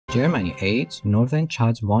Germany aids northern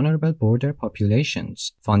Chad's vulnerable border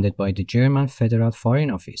populations, funded by the German Federal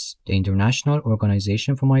Foreign Office. The International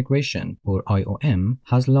Organization for Migration, or IOM,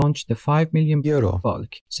 has launched the €5 million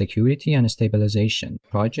bulk security and stabilization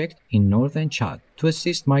project in northern Chad to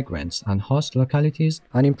assist migrants and host localities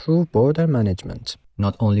and improve border management.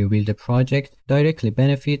 Not only will the project directly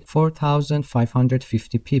benefit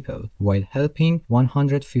 4,550 people while helping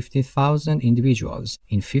 150,000 individuals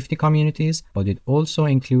in 50 communities, but it also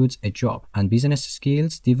includes a job and business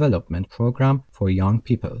skills development program for young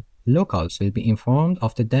people. Locals will be informed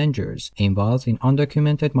of the dangers involved in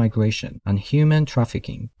undocumented migration and human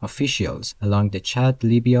trafficking. Officials along the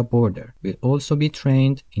Chad-Libya border will also be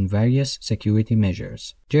trained in various security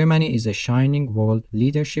measures. Germany is a Shining World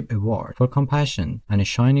Leadership Award for Compassion and a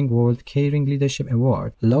Shining World Caring Leadership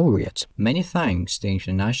Award laureate. Many thanks to the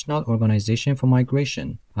International Organization for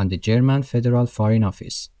Migration and the German Federal Foreign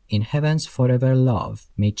Office. In heaven's forever love,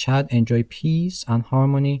 may Chad enjoy peace and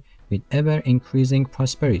harmony with ever-increasing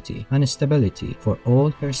prosperity and stability for all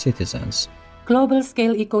her citizens.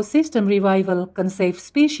 Global-scale ecosystem revival can save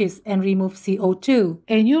species and remove CO2.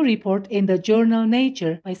 A new report in the journal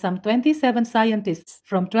Nature by some 27 scientists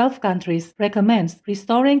from 12 countries recommends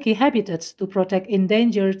restoring key habitats to protect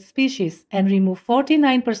endangered species and remove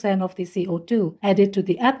 49% of the CO2 added to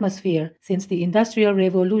the atmosphere since the Industrial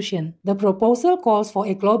Revolution. The proposal calls for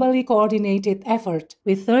a globally coordinated effort,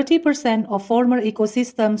 with 30% of former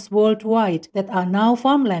ecosystems worldwide that are now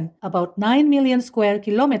farmland, about 9 million square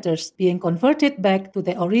kilometers, being converted back to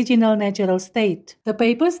the original natural state. The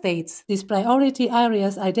paper states these priority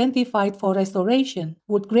areas identified for restoration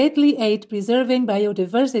would greatly aid preserving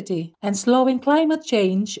biodiversity and slowing climate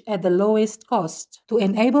change at the lowest cost. To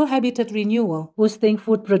enable habitat renewal, boosting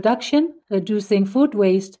food production, reducing food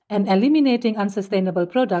waste, and eliminating unsustainable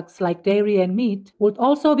products like dairy and meat would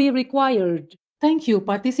also be required. Thank you,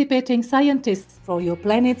 participating scientists, for your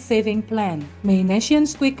planet-saving plan. May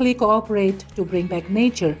nations quickly cooperate to bring back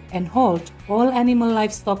nature and halt all animal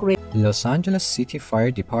livestock rape. Los Angeles City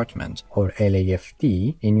Fire Department, or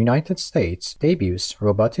LAFD, in United States debuts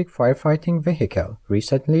robotic firefighting vehicle.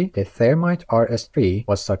 Recently, the Thermite RS-3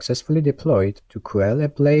 was successfully deployed to quell a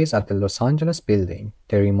blaze at the Los Angeles building.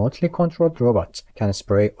 The remotely controlled robot can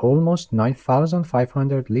spray almost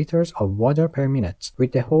 9,500 liters of water per minute,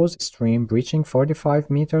 with the hose stream reaching 45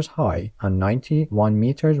 meters high and 91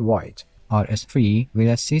 meters wide. RS-3 will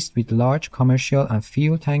assist with large commercial and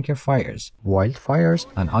fuel tanker fires, wildfires,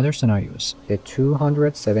 and other scenarios. The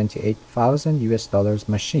 $278,000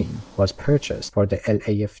 machine was purchased for the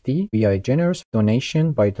LAFD via a generous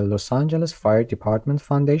donation by the Los Angeles Fire Department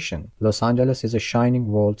Foundation. Los Angeles is a Shining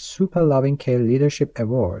World Super Loving Care Leadership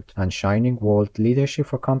Award and Shining World Leadership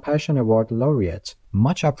for Compassion Award laureate.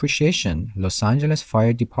 Much appreciation, Los Angeles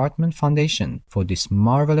Fire Department Foundation, for this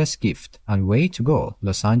marvelous gift, and way to go,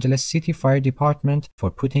 Los Angeles City Fire Department, for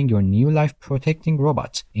putting your new life-protecting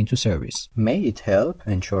robot into service. May it help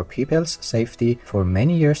ensure people's safety for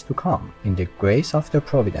many years to come, in the grace of the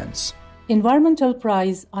Providence. Environmental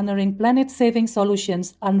Prize honoring planet-saving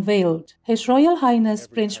solutions unveiled. His Royal Highness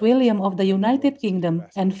Prince William of the United Kingdom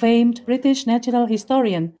and famed British natural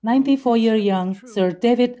historian, 94-year-young Sir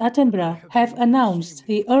David Attenborough, have announced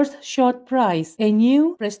the Earthshot Prize, a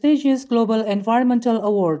new, prestigious global environmental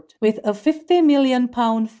award, with a £50 million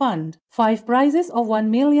fund. 5 prizes of £1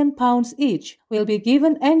 million each will be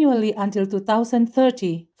given annually until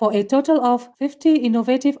 2030 for a total of 50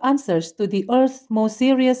 innovative answers to the Earth's most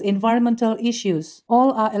serious environmental issues.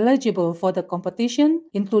 All are eligible for the competition,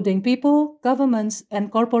 including people, governments,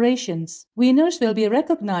 and corporations. Winners will be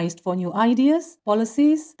recognized for new ideas,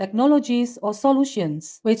 policies, technologies, or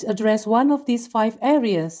solutions which address one of these 5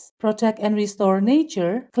 areas: protect and restore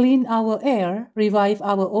nature, clean our air, revive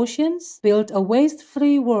our oceans, build a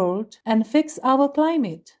waste-free world, and fix our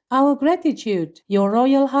climate. Our gratitude, Your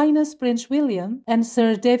Royal Highness Prince William and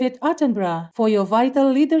Sir David Attenborough, for your vital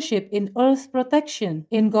leadership in Earth protection.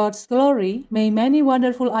 In God's glory, may many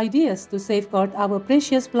wonderful ideas to safeguard our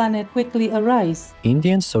precious planet quickly arise.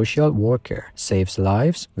 Indian social worker saves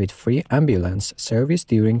lives with free ambulance service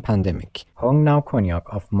during pandemic. Hongnao Konyak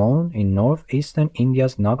of Mon in northeastern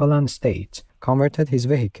India's Nagaland state converted his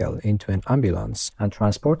vehicle into an ambulance and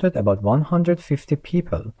transported about 150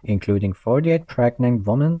 people, including 48 pregnant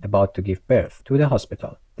women about to give birth, to the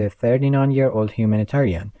hospital. The the 39-year-old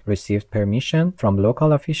humanitarian received permission from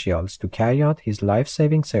local officials to carry out his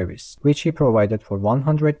life-saving service, which he provided for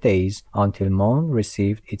 100 days until Mon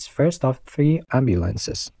received its first of 3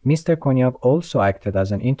 ambulances. Mr. Konyak also acted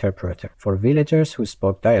as an interpreter for villagers who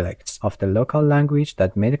spoke dialects of the local language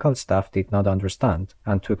that medical staff did not understand,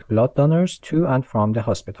 and took blood donors to and from the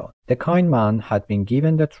hospital. The kind man had been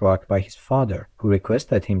given the truck by his father, who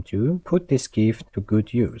requested him to put this gift to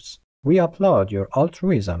good use. We applaud your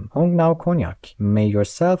altruism, Hong Nao Konyak. May your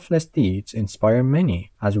selfless deeds inspire many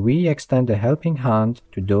as we extend a helping hand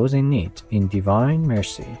to those in need in divine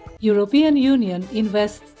mercy. European Union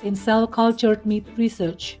invests in cell-cultured meat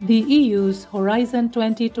research. The EU's Horizon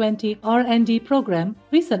 2020 R&D program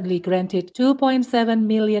recently granted 2.7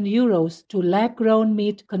 million euros to lab-grown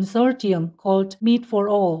meat consortium called Meat for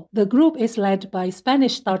All. The group is led by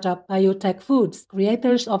Spanish startup Biotech Foods,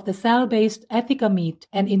 creators of the cell-based Ethica meat,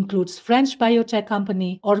 and includes French biotech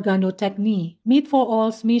company Organotechnie. Meat for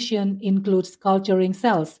All's mission includes culturing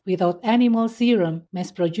cells without animal serum,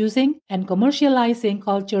 mass-producing and commercializing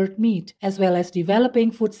cultured meat, as well as developing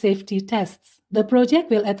food safety tests. The project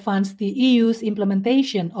will advance the EU's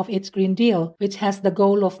implementation of its Green Deal, which has the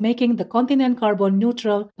goal of making the continent carbon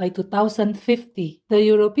neutral by 2050. The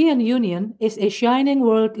European Union is a Shining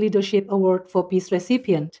World Leadership Award for Peace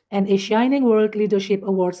recipient and a Shining World Leadership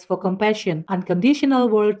Awards for Compassion, Unconditional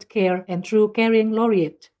World Care and True Caring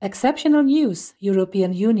laureate. Exceptional news,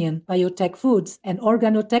 European Union, Biotech Foods and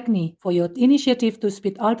Organotechnie, for your initiative to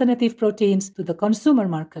speed alternative proteins to the consumer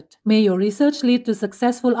market. May your research lead to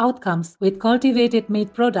successful outcomes with cultivated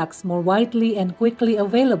meat products more widely and quickly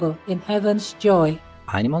available in heaven's joy.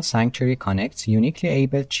 Animal Sanctuary connects uniquely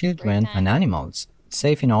abled children and animals.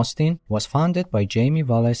 Safe in Austin was founded by Jamie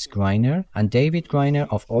Wallace Greiner and David Greiner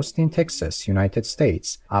of Austin, Texas, United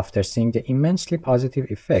States, after seeing the immensely positive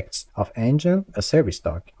effects of Angel, a service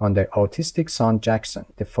dog, on their autistic son Jackson.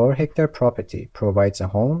 The 4-hectare property provides a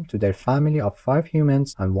home to their family of 5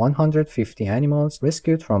 humans and 150 animals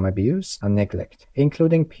rescued from abuse and neglect,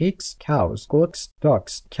 including pigs, cows, goats,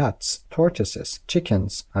 dogs, cats, tortoises,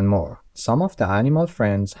 chickens, and more. Some of the animal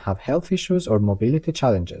friends have health issues or mobility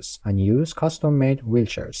challenges and use custom-made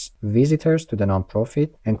wheelchairs. Visitors to the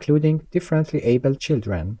nonprofit, including differently abled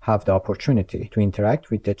children, have the opportunity to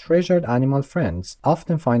interact with the treasured animal friends,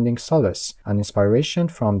 often finding solace and inspiration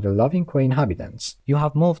from the loving co-inhabitants. You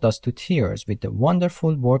have moved us to tears with the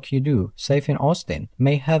wonderful work you do, Safe in Austin.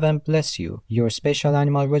 May heaven bless you, your special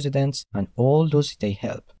animal residents, and all those they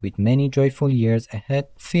help, with many joyful years ahead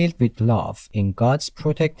filled with love in God's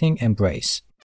protecting embrace.